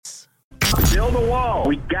Build a wall.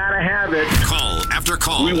 We gotta have it. Call after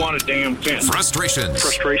call. We want a damn fence. Frustrations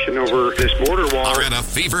Frustration over this border wall are at a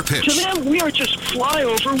fever pitch. To them, we are just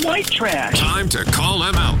flyover white trash. Time to call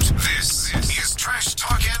them out. This is Trash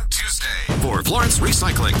Talkin' Tuesday. For Florence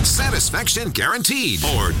Recycling, satisfaction guaranteed.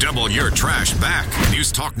 Or double your trash back.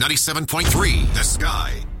 News Talk 97.3, The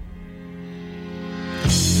Sky.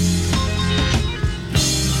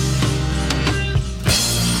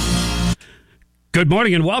 Good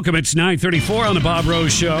morning and welcome. It's 9:34 on the Bob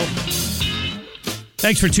Rose Show.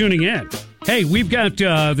 Thanks for tuning in. Hey, we've got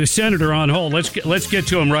the senator on hold. Let's get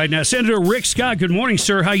to him right now. Senator Rick Scott, good morning,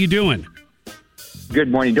 sir. How you doing?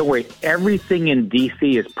 Good morning. Don't worry. Everything in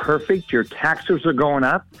D.C. is perfect. Your taxes are going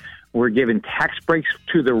up. We're giving tax breaks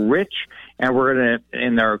to the rich,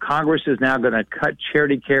 and our Congress is now going to cut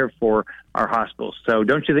charity care for our hospitals. So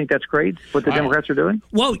don't you think that's great, what the Democrats are doing?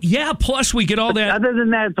 Well, yeah, plus we get all that. Other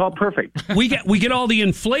than that, it's all perfect. we get all the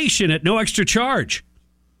inflation at no extra charge.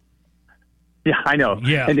 Yeah, I know.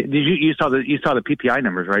 Yeah. And did you saw the PPI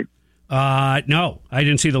numbers, right? No, I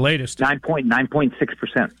didn't see the latest.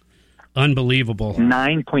 9.6%. Unbelievable.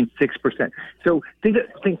 9.6%. So think.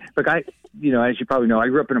 Look, as you probably know, I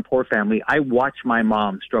grew up in a poor family. I watched my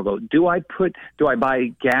mom struggle. Do I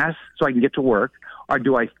buy gas so I can get to work, or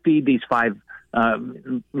do I feed these 5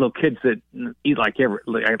 little kids that eat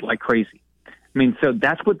like crazy? I mean, so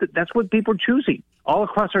that's what people are choosing all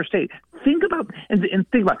across our state. Think about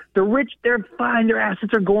the rich. They're fine. Their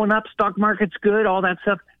assets are going up. Stock market's good. All that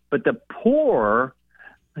stuff. But the poor,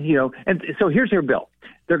 and so here's their bill.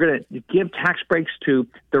 They're going to give tax breaks to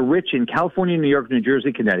the rich in California, New York, New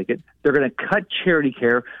Jersey, Connecticut. They're going to cut charity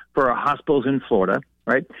care for our hospitals in Florida,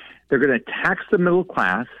 right? They're going to tax the middle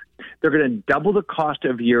class. They're going to double the cost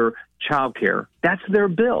of your child care. That's their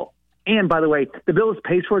bill. And by the way, the bill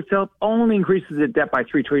pays for itself, only increases the debt by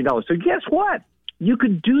 $3 trillion. So guess what? You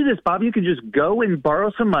could do this, Bob. You could just go and borrow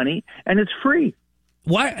some money, and it's free.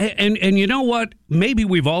 Why? And you know what? Maybe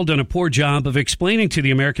we've all done a poor job of explaining to the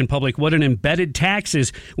American public what an embedded tax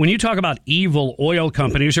is. When you talk about evil oil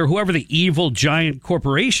companies or whoever the evil giant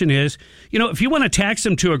corporation is, if you want to tax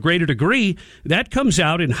them to a greater degree, that comes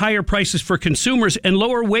out in higher prices for consumers and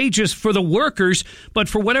lower wages for the workers. But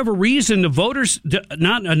for whatever reason, the voters,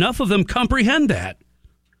 not enough of them comprehend that.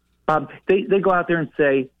 They go out there and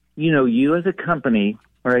say, you as a company,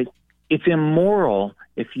 right, it's immoral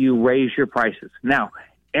if you raise your prices. Now,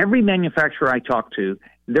 every manufacturer I talk to,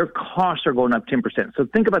 their costs are going up 10%. So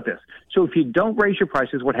think about this. So if you don't raise your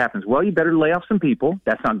prices, what happens? Well, you better lay off some people.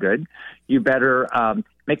 That's not good. You better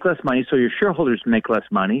make less money so your shareholders make less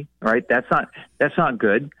money. All right, that's not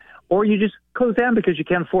good. Or you just close down because you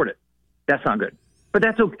can't afford it. That's not good. But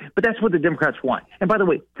that's okay. But that's what the Democrats want. And by the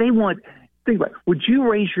way, think about it. Would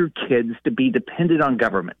you raise your kids to be dependent on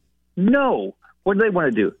government? No. What do they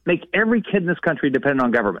want to do? Make every kid in this country dependent on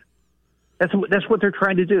government. That's what they're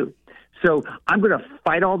trying to do. So I'm going to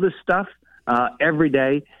fight all this stuff every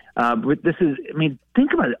day. But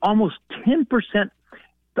think about it. Almost 10%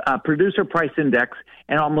 producer price index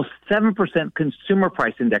and almost 7% consumer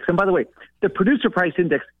price index. And by the way, the producer price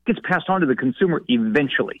index gets passed on to the consumer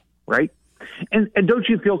eventually, right? And don't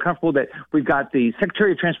you feel comfortable that we've got the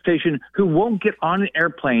Secretary of Transportation who won't get on an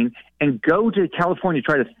airplane and go to California to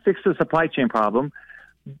try to fix the supply chain problem,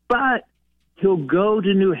 but he'll go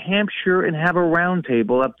to New Hampshire and have a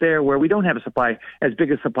roundtable up there where we don't have as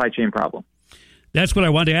big a supply chain problem? That's what I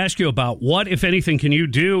wanted to ask you about. What, if anything, can you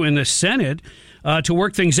do in the Senate to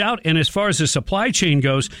work things out? And as far as the supply chain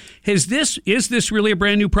goes, is this really a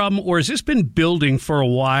brand new problem, or has this been building for a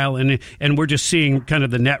while and we're just seeing kind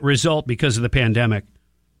of the net result because of the pandemic?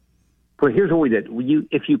 Well, here's what we did.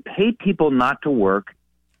 If you pay people not to work,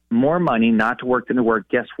 more money not to work than to work,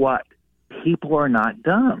 guess what? People are not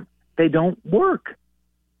dumb. They don't work.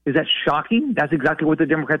 Is that shocking? That's exactly what the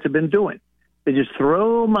Democrats have been doing. They just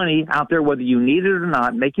throw money out there, whether you need it or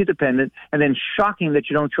not, make you dependent, and then shocking that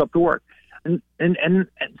you don't show up to work. And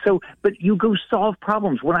so, but you go solve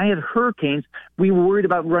problems. When I had hurricanes, we were worried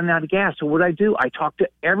about running out of gas. So what did I do? I talked to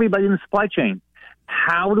everybody in the supply chain.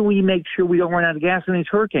 How do we make sure we don't run out of gas in these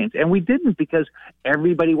hurricanes? And we didn't, because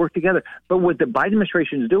everybody worked together. But what the Biden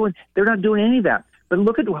administration is doing, they're not doing any of that. But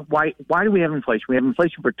look at why do we have inflation? We have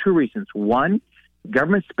inflation for 2 reasons. One,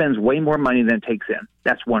 government spends way more money than it takes in.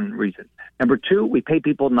 That's one reason. Number 2, we pay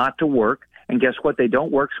people not to work, and guess what? They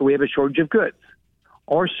don't work, so we have a shortage of goods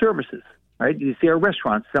or services, right? You see our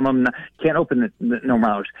restaurants, some of them can't open at normal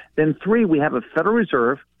hours. Then 3, we have a Federal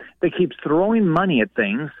Reserve that keeps throwing money at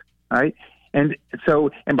things, right? And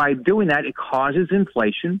by doing that, it causes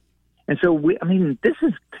inflation. And so we haven't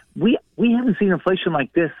seen inflation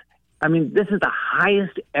like this. I mean, this is the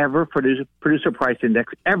highest ever producer price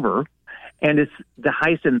index ever. and it's the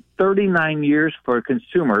highest in 39 years for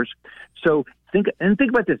consumers. So think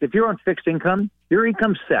about this. If you're on fixed income, your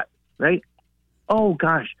income's set, right? Oh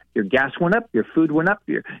gosh, your gas went up, your food went up,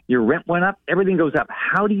 your rent went up, everything goes up.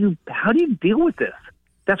 How do you deal with this?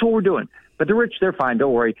 That's what we're doing. But the rich, they're fine.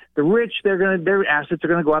 Don't worry. The rich, their assets are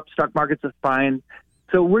going to go up. Stock markets are fine.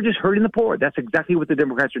 So we're just hurting the poor. That's exactly what the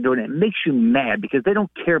Democrats are doing. It makes you mad because they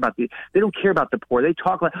don't care about the poor. They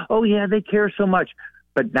talk like, oh yeah, they care so much,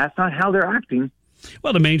 but that's not how they're acting.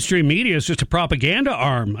 Well, the mainstream media is just a propaganda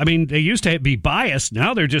arm. I mean, they used to be biased.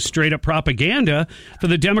 Now they're just straight up propaganda for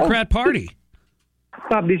the Democrat Party.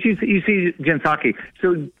 Bob, did you see Jen Psaki?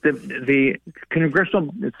 So the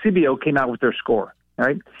congressional CBO came out with their score. All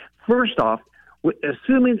right. First off,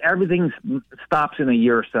 assuming everything stops in a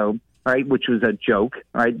year or so, right, which was a joke,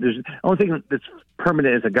 right? There's the only thing that's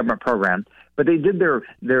permanent is a government program. But they did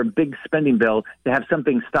their big spending bill to have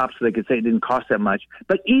something stop so they could say it didn't cost that much.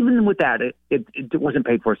 But even with that, it wasn't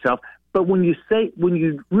paid for itself. But when you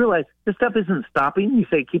realize this stuff isn't stopping, you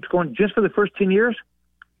say it keeps going just for the first 10 years,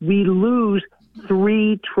 we lose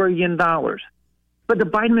 $3 trillion. But the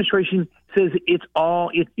Biden administration says it's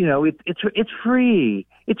free.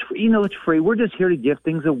 It's free. We're just here to give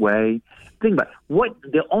things away. Think about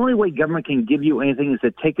the only way government can give you anything is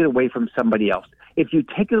to take it away from somebody else. If you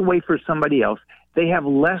take it away from somebody else, they have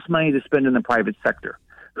less money to spend in the private sector.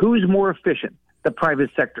 Who's more efficient? The private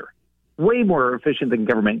sector. Way more efficient than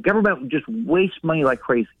government. Government just wastes money like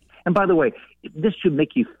crazy. And by the way, this should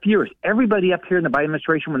make you furious. Everybody up here in the Biden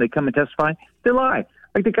administration, when they come and testify, they lie.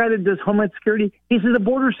 Like the guy that does Homeland Security, he says the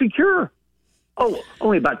border's secure. Oh,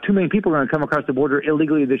 only about 2 million people are going to come across the border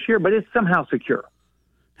illegally this year, but it's somehow secure.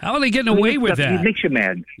 How are they getting away with that? It makes you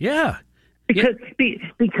mad. Yeah. Because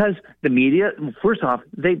the media, first off,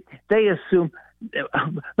 they assume.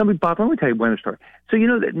 Let me tell you one story. So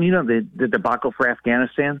the debacle for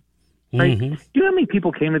Afghanistan, right? Mm-hmm. Do you know how many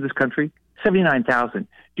people came to this country? 79,000.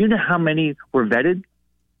 Do you know how many were vetted?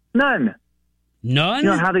 None. None. You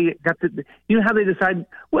know how they decided?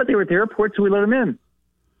 Well, they were at the airport, so we let them in.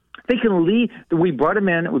 They can leave. We brought them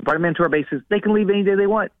in. We brought them into our bases. They can leave any day they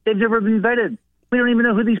want. They've never been vetted. We don't even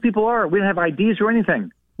know who these people are. We don't have IDs or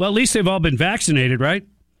anything. Well, at least they've all been vaccinated, right?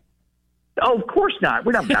 Oh, of course not.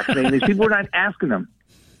 We're not vaccinating these people. We're not asking them.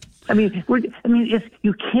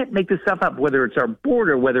 You can't make this stuff up. Whether it's our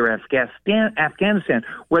border, whether Afghanistan,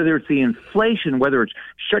 whether it's the inflation, whether it's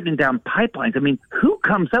shutting down pipelines. I mean, who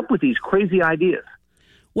comes up with these crazy ideas?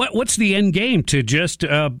 What's the end game? To just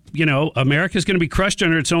America's going to be crushed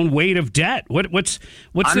under its own weight of debt. It's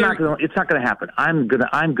not going to happen. I'm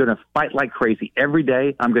gonna fight like crazy every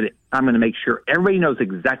day. I'm gonna make sure everybody knows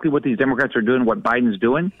exactly what these Democrats are doing, what Biden's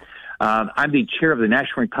doing. I'm the chair of the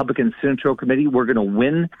National Republican Senatorial Committee. We're going to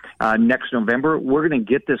win next November. We're going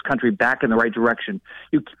to get this country back in the right direction.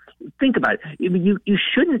 You think about it. You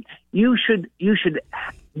shouldn't. You should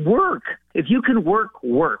work. If you can work,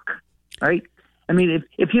 right? I mean,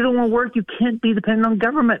 if you don't want to work, you can't be dependent on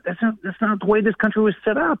government. That's not the way this country was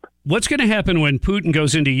set up. What's going to happen when Putin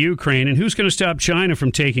goes into Ukraine, and who's going to stop China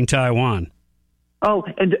from taking Taiwan? Oh,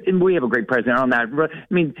 and we have a great president on that.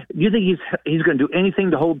 I mean, do you think he's going to do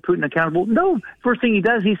anything to hold Putin accountable? No. First thing he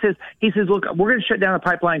does, he says, look, we're going to shut down the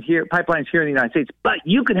pipelines here in the United States, but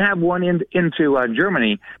you can have one into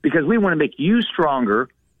Germany because we want to make you stronger,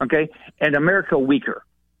 okay, and America weaker.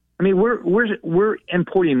 I mean, we're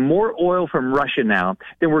importing more oil from Russia now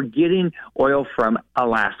than we're getting oil from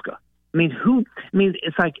Alaska.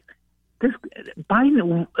 It's like this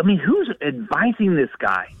Biden. I mean, who's advising this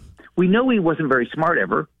guy? We know he wasn't very smart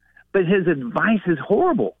ever, but his advice is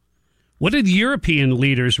horrible. What did the European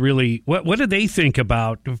leaders really? What did they think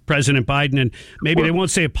about President Biden? And maybe they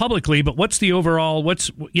won't say it publicly, but what's the overall?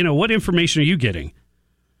 What information are you getting?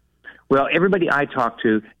 Well, everybody I talked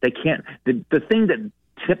to, they can't. The thing that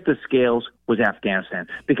tipped the scales was Afghanistan,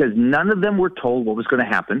 because none of them were told what was going to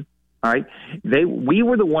happen. All right, we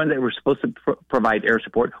were the ones that were supposed to provide air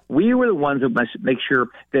support. We were the ones that must make sure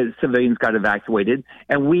that civilians got evacuated,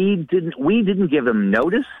 and we didn't give them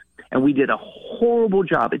notice, and we did a horrible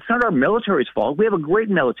job. It's not our military's fault. We have a great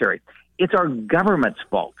military. It's our government's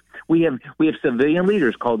fault. We have civilian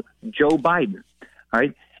leaders called Joe Biden, all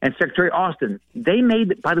right, and Secretary Austin. They made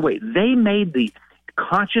the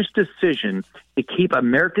conscious decision to keep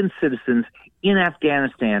American citizens in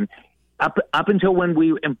Afghanistan up until when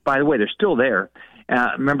and by the way, they're still there.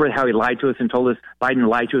 Remember how he lied to us and told us, Biden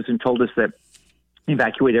lied to us and told us that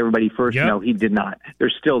evacuate everybody first? Yep. No, he did not.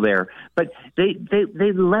 They're still there. But they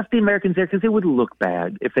left the Americans there because it would look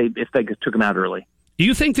bad if they took them out early. Do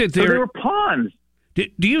you think that they were pawns? Do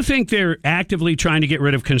you think they're actively trying to get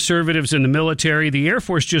rid of conservatives in the military? The Air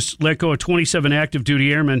Force just let go of 27 active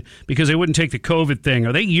duty airmen because they wouldn't take the COVID thing.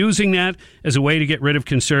 Are they using that as a way to get rid of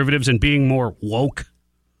conservatives and being more woke?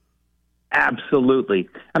 Absolutely.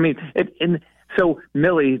 I mean, so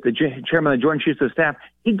Milley, the chairman of the Joint Chiefs of Staff,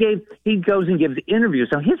 he goes and gives interviews.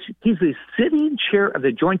 Now he's the sitting chair of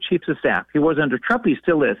the Joint Chiefs of Staff. He was under Trump. He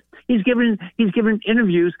still is. He's given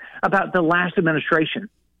interviews about the last administration.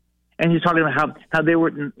 And he's talking about how they were,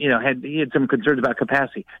 he had some concerns about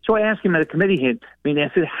capacity. So I asked him at a committee meeting,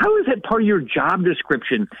 I said, how is that part of your job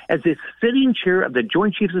description as the sitting chair of the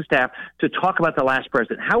Joint Chiefs of Staff to talk about the last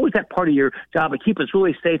president? How is that part of your job to keep us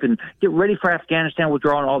really safe and get ready for Afghanistan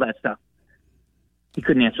withdrawal and all that stuff? He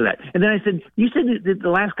couldn't answer that. And then I said, you said that the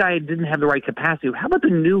last guy didn't have the right capacity. How about the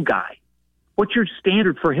new guy? What's your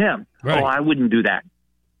standard for him? Right. Oh, I wouldn't do that.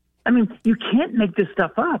 I mean, you can't make this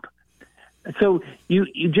stuff up. So you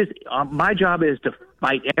just my job is to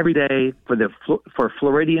fight every day for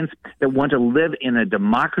Floridians that want to live in a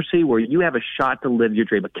democracy where you have a shot to live your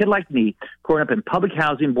dream. A kid like me, growing up in public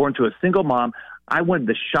housing, born to a single mom, I wanted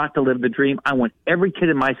the shot to live the dream. I want every kid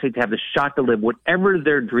in my state to have the shot to live whatever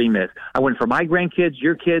their dream is. I want it for my grandkids,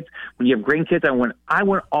 your kids. When you have grandkids, I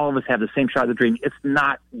want all of us to have the same shot at the dream. It's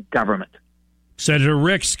not government. Senator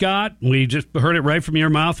Rick Scott, we just heard it right from your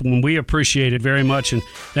mouth, and we appreciate it very much. And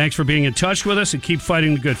thanks for being in touch with us, and keep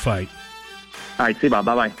fighting the good fight. All right, see you, Bob.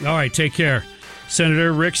 Bye-bye. All right, take care.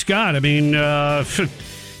 Senator Rick Scott, I mean,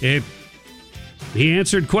 he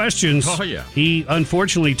answered questions. Oh, yeah. He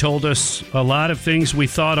unfortunately told us a lot of things we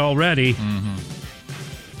thought already.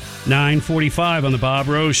 9:45 on the Bob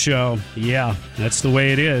Rose Show. Yeah, that's the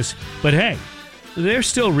way it is. But hey, there's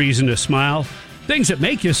still reason to smile. Things that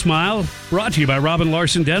make you smile, brought to you by Robin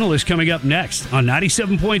Larson Dental, is coming up next on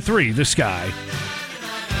 97.3 The Sky.